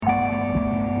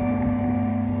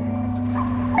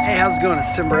Hey, how's it going?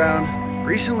 It's Tim Brown.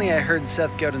 Recently I heard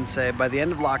Seth Godin say, by the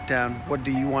end of lockdown, what do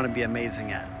you want to be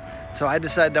amazing at? So I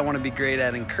decided I want to be great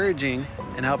at encouraging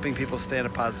and helping people stay in a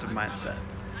positive mindset.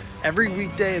 Every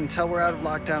weekday until we're out of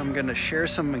lockdown, I'm going to share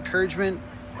some encouragement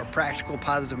or practical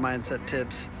positive mindset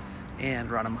tips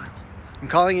and run a mile. I'm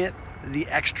calling it the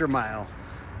Extra Mile,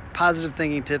 positive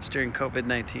thinking tips during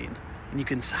COVID-19. And you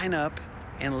can sign up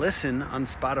and listen on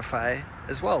Spotify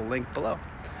as well, link below.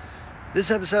 This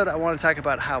episode, I want to talk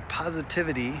about how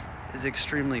positivity is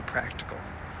extremely practical.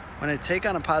 When I take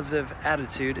on a positive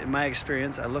attitude, in my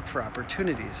experience, I look for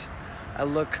opportunities. I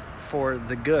look for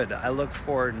the good. I look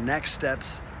for next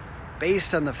steps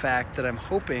based on the fact that I'm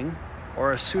hoping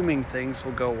or assuming things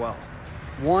will go well.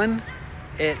 One,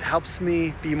 it helps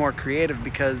me be more creative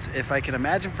because if I can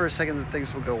imagine for a second that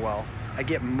things will go well, I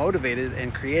get motivated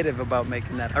and creative about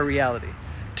making that a reality.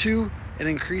 Two, it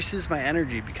increases my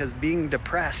energy because being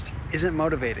depressed isn't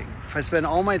motivating. If I spend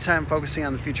all my time focusing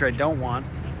on the future I don't want,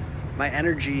 my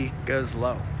energy goes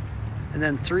low. And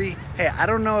then three, hey, I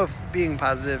don't know if being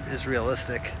positive is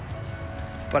realistic,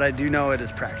 but I do know it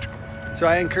is practical. So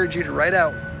I encourage you to write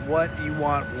out what you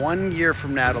want 1 year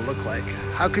from now to look like.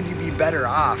 How could you be better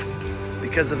off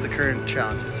because of the current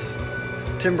challenges?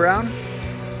 Tim Brown,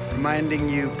 reminding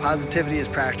you positivity is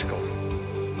practical.